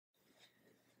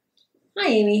Hi,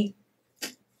 Amy.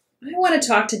 I want to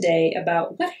talk today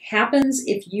about what happens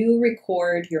if you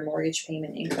record your mortgage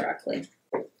payment incorrectly.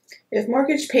 If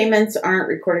mortgage payments aren't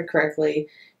recorded correctly,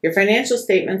 your financial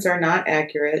statements are not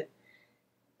accurate,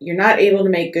 you're not able to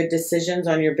make good decisions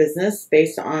on your business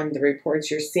based on the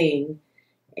reports you're seeing,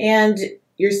 and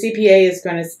your CPA is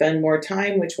going to spend more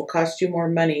time, which will cost you more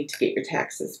money to get your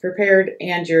taxes prepared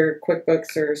and your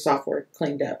QuickBooks or software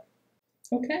cleaned up.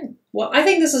 Okay. Well, I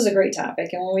think this is a great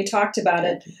topic, and when we talked about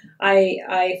it,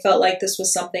 I felt like this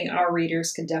was something our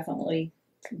readers could definitely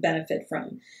benefit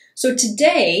from. So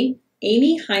today,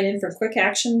 Amy Heinen from Quick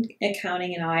Action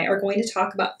Accounting and I are going to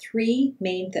talk about three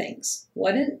main things.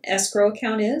 What an escrow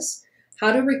account is,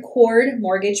 how to record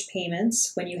mortgage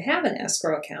payments when you have an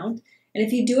escrow account, and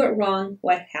if you do it wrong,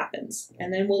 what happens?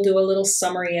 And then we'll do a little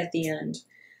summary at the end.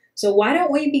 So why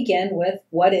don't we begin with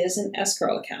what is an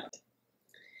escrow account?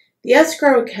 The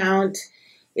escrow account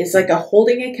is like a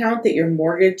holding account that your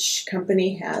mortgage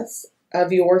company has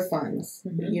of your funds.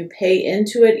 Mm-hmm. You pay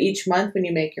into it each month when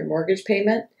you make your mortgage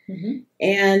payment, Mm-hmm.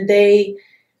 and they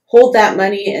hold that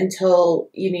money until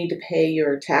you need to pay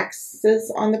your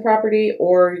taxes on the property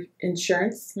or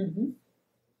insurance. Mm-hmm.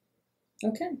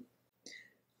 Okay.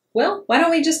 Well, why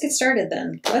don't we just get started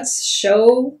then? Let's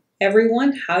show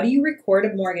everyone how do you record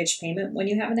a mortgage payment when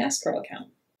you have an escrow account.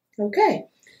 Okay.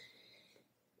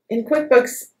 In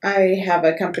QuickBooks, I have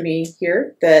a company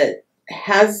here that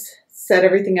has set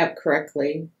everything up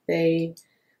correctly. In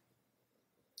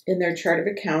their chart of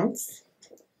accounts,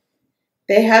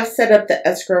 they have set up the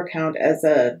escrow account as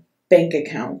a bank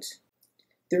account.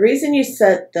 The reason you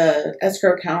set the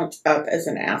escrow account up as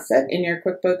an asset in your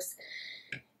QuickBooks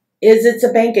is it's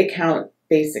a bank account,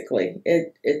 basically.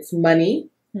 It's money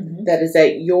that is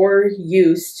at your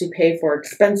use to pay for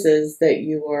expenses that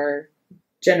you are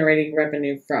generating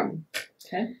revenue from.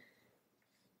 Okay.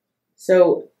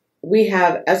 So we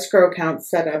have escrow accounts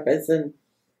set up as a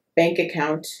bank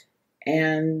account,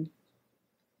 and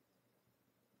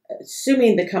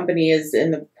assuming the company is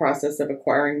in the process of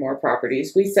acquiring more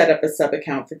properties, we set up a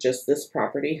sub-account for just this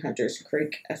property, Hunters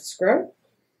Creek Escrow.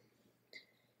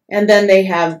 And then they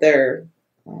have their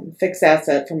fixed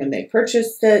asset from when they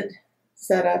purchased it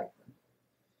set up.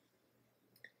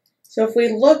 So if we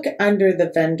look under the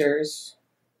vendors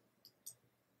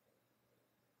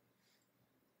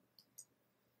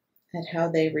at how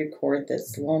they record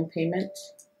this loan payment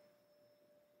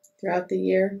throughout the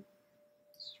year.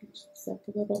 Stretch this up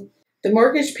a little. The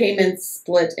mortgage payment's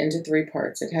split into three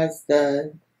parts. It has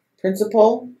the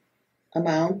principal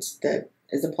amount that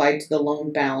is applied to the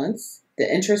loan balance, the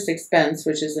interest expense,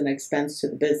 which is an expense to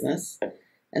the business,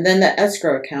 and then the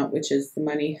escrow account, which is the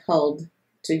money held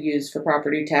to use for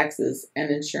property taxes and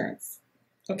insurance.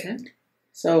 Okay.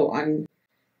 So on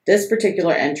this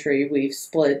particular entry, we've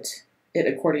split it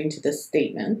according to the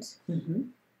statement. Mm-hmm.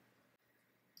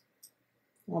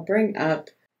 I'll bring up,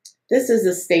 this is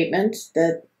a statement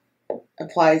that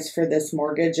applies for this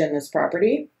mortgage and this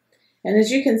property. And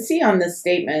as you can see on this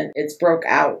statement, it's broke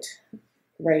out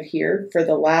right here for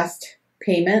the last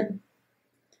payment,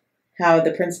 how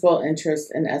the principal,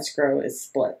 interest, and escrow is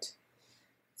split.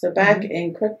 So back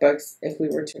in QuickBooks, if we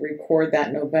were to record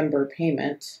that November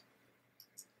payment,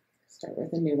 start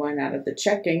with a new one out of the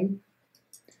checking,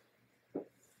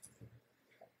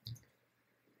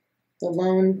 the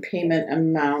loan payment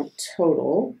amount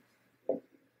total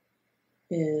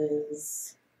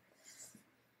is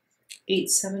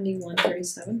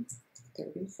 $871.37.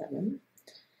 $37.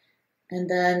 And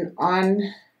then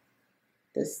on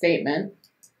the statement,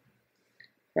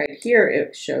 right here,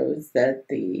 it shows that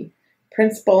the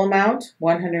principal amount,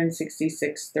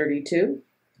 $166.32.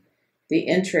 The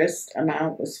interest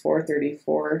amount was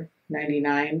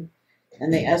 $434.99.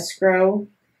 And the escrow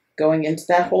going into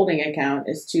that holding account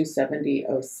is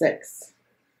 $270.06.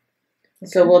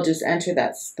 So we'll just enter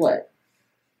that split.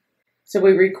 So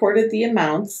we recorded the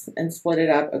amounts and split it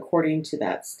up according to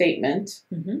that statement.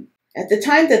 Mm-hmm. At the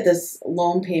time that this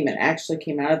loan payment actually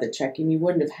came out of the checking, you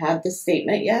wouldn't have had the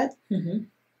statement yet. Mm-hmm.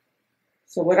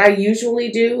 So what I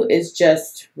usually do is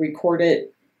just record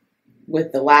it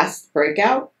with the last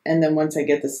breakout, and then once I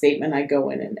get the statement, I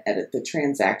go in and edit the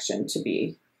transaction to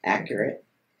be accurate.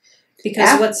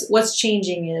 Because what's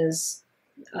changing is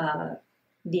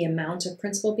the amount of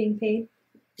principal being paid.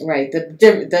 Right.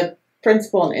 The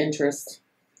principal and interest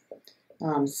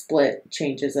split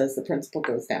changes as the principal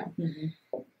goes down. Mm-hmm.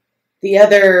 The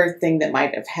other thing that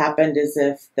might have happened is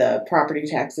if the property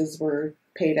taxes were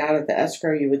paid out of the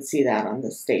escrow, you would see that on the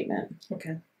statement.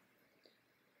 Okay.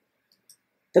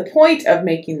 The point of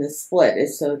making the split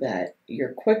is so that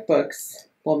your QuickBooks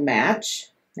will match.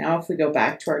 Now if we go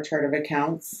back to our chart of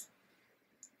accounts,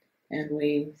 and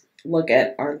we look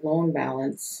at our loan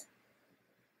balance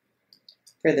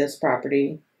for this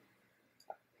property,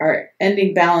 our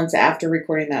ending balance after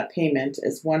recording that payment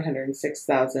is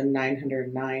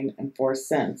 $106,909.04.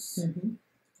 Mm-hmm.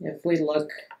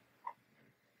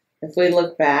 If we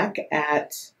look back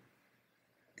at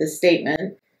the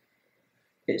statement,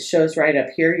 it shows right up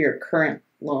here your current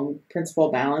loan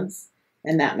principal balance,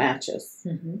 and that matches.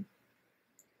 Mm-hmm.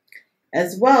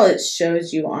 As well, it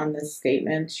shows you on this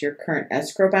statement your current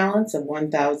escrow balance of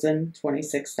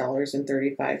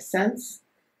 $1,026.35.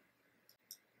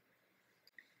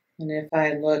 And if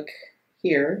I look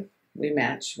here, we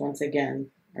match once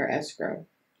again our escrow.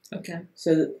 Okay.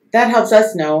 So that helps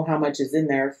us know how much is in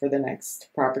there for the next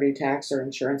property tax or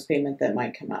insurance payment that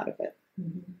might come out of it.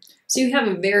 Mm-hmm. So you have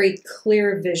a very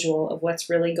clear visual of what's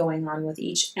really going on with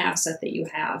each asset that you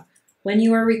have when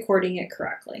you are recording it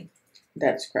correctly.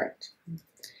 That's correct.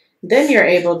 Then you're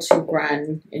able to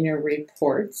run in your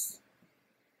reports.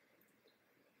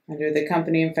 Under the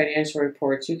company and financial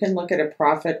reports, you can look at a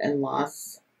profit and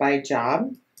loss by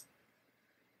job,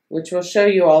 which will show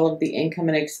you all of the income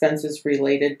and expenses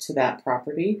related to that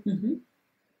property. Mm-hmm.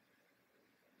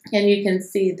 And you can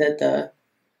see that the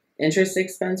interest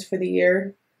expense for the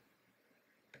year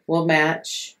will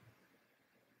match.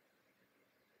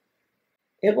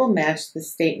 It will match the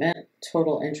statement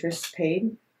total interest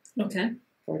paid. Okay.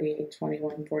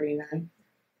 $48,21.49.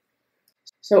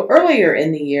 So earlier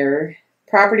in the year,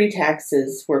 property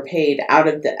taxes were paid out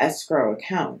of the escrow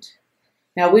account.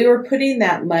 Now we were putting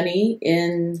that money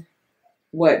in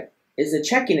what is a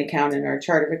checking account in our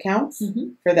chart of accounts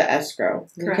for the escrow.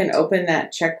 Correct. We can open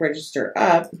that check register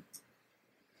up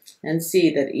and see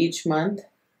that each month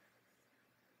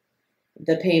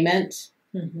the payment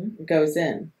goes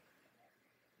in.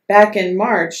 Back in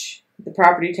March, the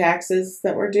property taxes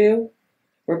that were due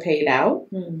were paid out.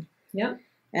 Yep.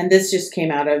 And this just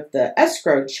came out of the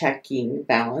escrow checking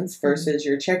balance versus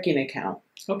your checking account.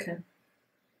 Okay.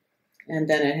 And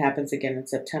then it happens again in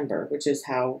September, which is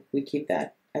how we keep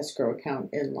that escrow account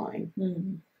in line.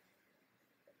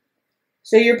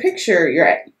 So your picture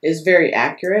is very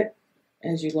accurate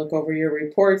as you look over your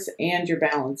reports and your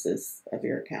balances of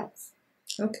your accounts.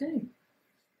 Okay.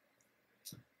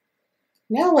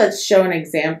 Now let's show an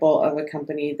example of a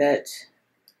company that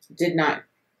did not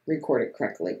record it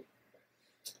correctly.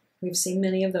 We've seen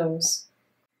many of those.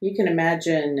 You can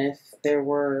imagine if there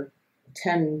were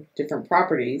 10 different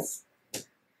properties,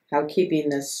 how keeping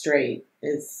this straight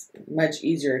is much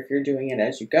easier if you're doing it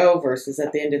as you go versus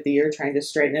at the end of the year trying to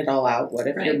straighten it all out. What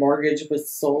if your mortgage was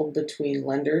sold between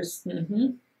lenders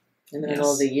in the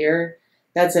middle of the year?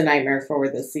 That's a nightmare for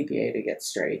the CPA to get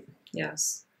straight.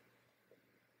 Yes.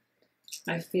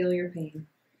 I feel your pain.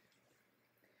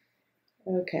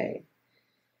 Okay.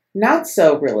 Not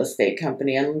so real estate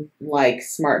company, unlike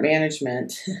Smart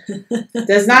Management,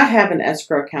 does not have an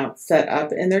escrow account set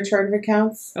up in their chart of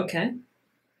accounts. Okay.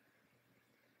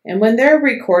 And when they're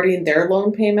recording their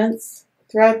loan payments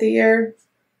throughout the year,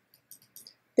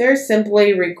 they're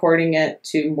simply recording it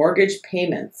to mortgage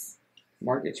payments.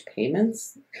 Mortgage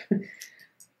payments?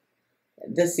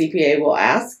 The CPA will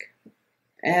ask,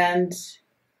 and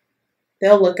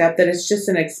they'll look up that it's just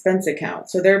an expense account.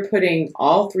 So they're putting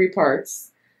all three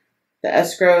parts, the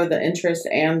escrow, the interest,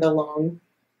 and the loan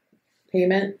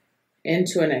payment,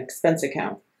 into an expense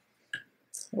account.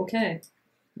 Okay.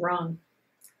 Wrong.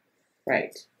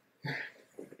 Right.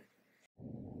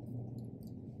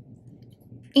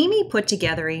 Amy put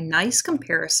together a nice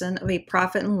comparison of a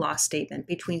profit and loss statement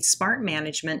between Smart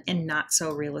Management and Not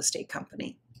So Real Estate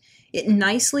Company. It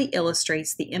nicely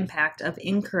illustrates the impact of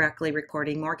incorrectly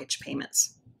recording mortgage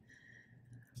payments.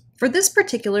 For this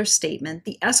particular statement,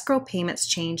 the escrow payments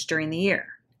change during the year.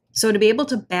 So to be able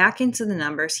to back into the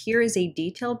numbers, here is a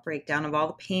detailed breakdown of all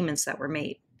the payments that were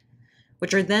made,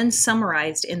 which are then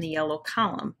summarized in the yellow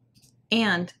column,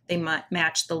 and they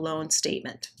match the loan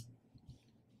statement.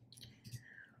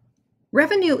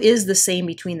 Revenue is the same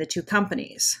between the two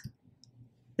companies.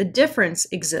 The difference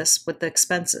exists with the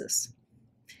expenses.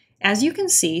 As you can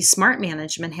see, Smart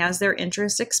Management has their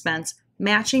interest expense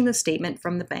matching the statement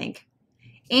from the bank,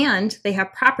 and they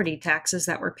have property taxes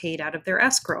that were paid out of their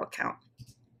escrow account.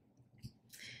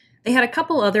 They had a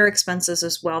couple other expenses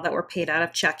as well that were paid out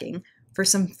of checking for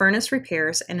some furnace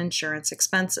repairs and insurance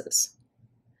expenses.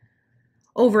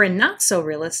 Over in Not So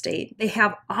Real Estate, they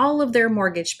have all of their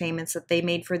mortgage payments that they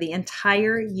made for the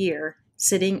entire year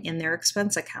sitting in their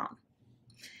expense account.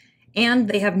 And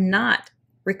they have not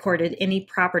recorded any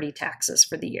property taxes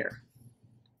for the year.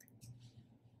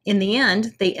 In the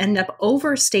end, they end up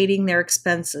overstating their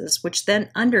expenses, which then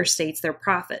understates their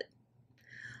profit.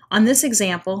 On this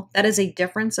example, that is a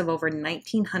difference of over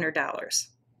 $1,900.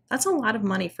 That's a lot of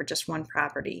money for just one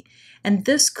property, and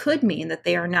this could mean that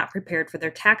they are not prepared for their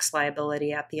tax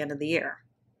liability at the end of the year.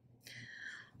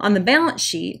 On the balance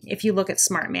sheet, if you look at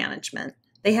Smart Management,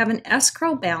 they have an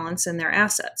escrow balance in their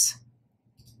assets.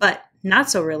 But Not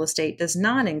So Real Estate does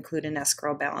not include an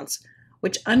escrow balance,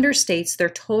 which understates their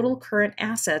total current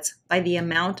assets by the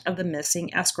amount of the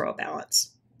missing escrow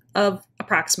balance of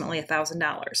approximately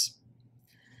 $1,000.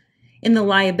 In the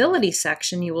liability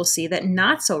section, you will see that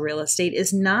Not So Real Estate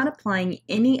is not applying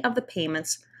any of the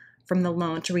payments from the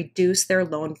loan to reduce their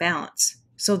loan balance,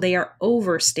 so they are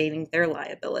overstating their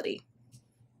liability.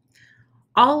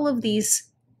 All of these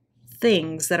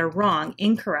things that are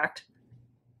incorrect,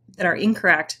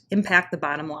 impact the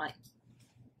bottom line.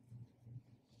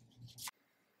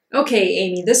 Okay,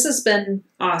 Amy, this has been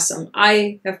awesome.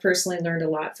 I have personally learned a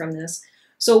lot from this.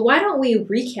 So why don't we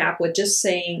recap with just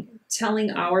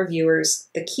telling our viewers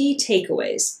the key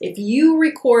takeaways. If you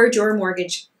record your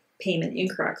mortgage payment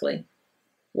incorrectly,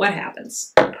 what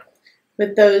happens?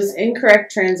 With those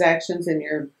incorrect transactions in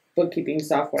your bookkeeping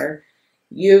software,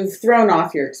 you've thrown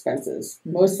off your expenses.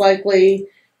 Most likely,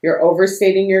 you're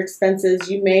overstating your expenses.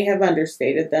 You may have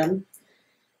understated them,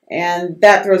 and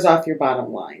that throws off your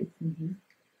bottom line. Mm-hmm.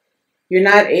 You're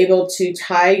not able to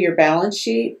tie your balance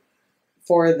sheet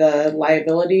for the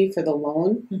liability for the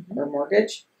loan Mm-hmm. or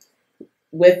mortgage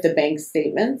with the bank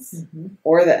statements Mm-hmm.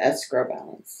 or the escrow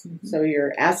balance. Mm-hmm. So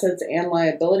your assets and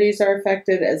liabilities are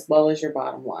affected as well as your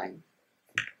bottom line.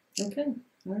 Okay,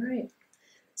 all right.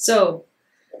 So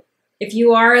if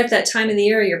you are at that time of the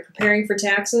year, you're preparing for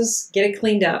taxes, get it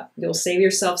cleaned up. You'll save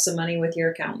yourself some money with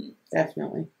your accountant.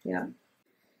 Definitely. Yeah.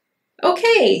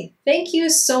 Okay, thank you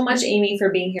so much, Amy,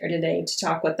 for being here today to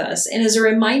talk with us. And as a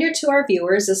reminder to our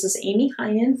viewers, this is Amy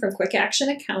Heinen from Quick Action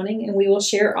Accounting, and we will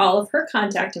share all of her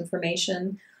contact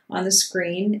information on the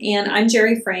screen. And I'm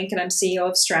Jerry Frank, and I'm CEO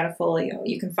of STRATAFOLIO.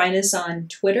 You can find us on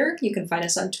Twitter, you can find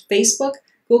us on Facebook,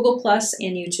 Google+,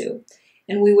 and YouTube.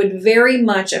 And we would very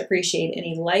much appreciate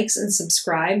any likes and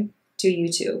subscribe to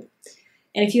YouTube.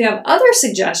 And if you have other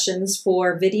suggestions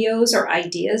for videos or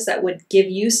ideas that would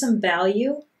give you some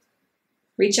value,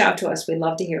 reach out to us. We'd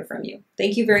love to hear from you.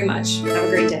 Thank you very much. Have a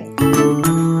great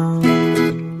day.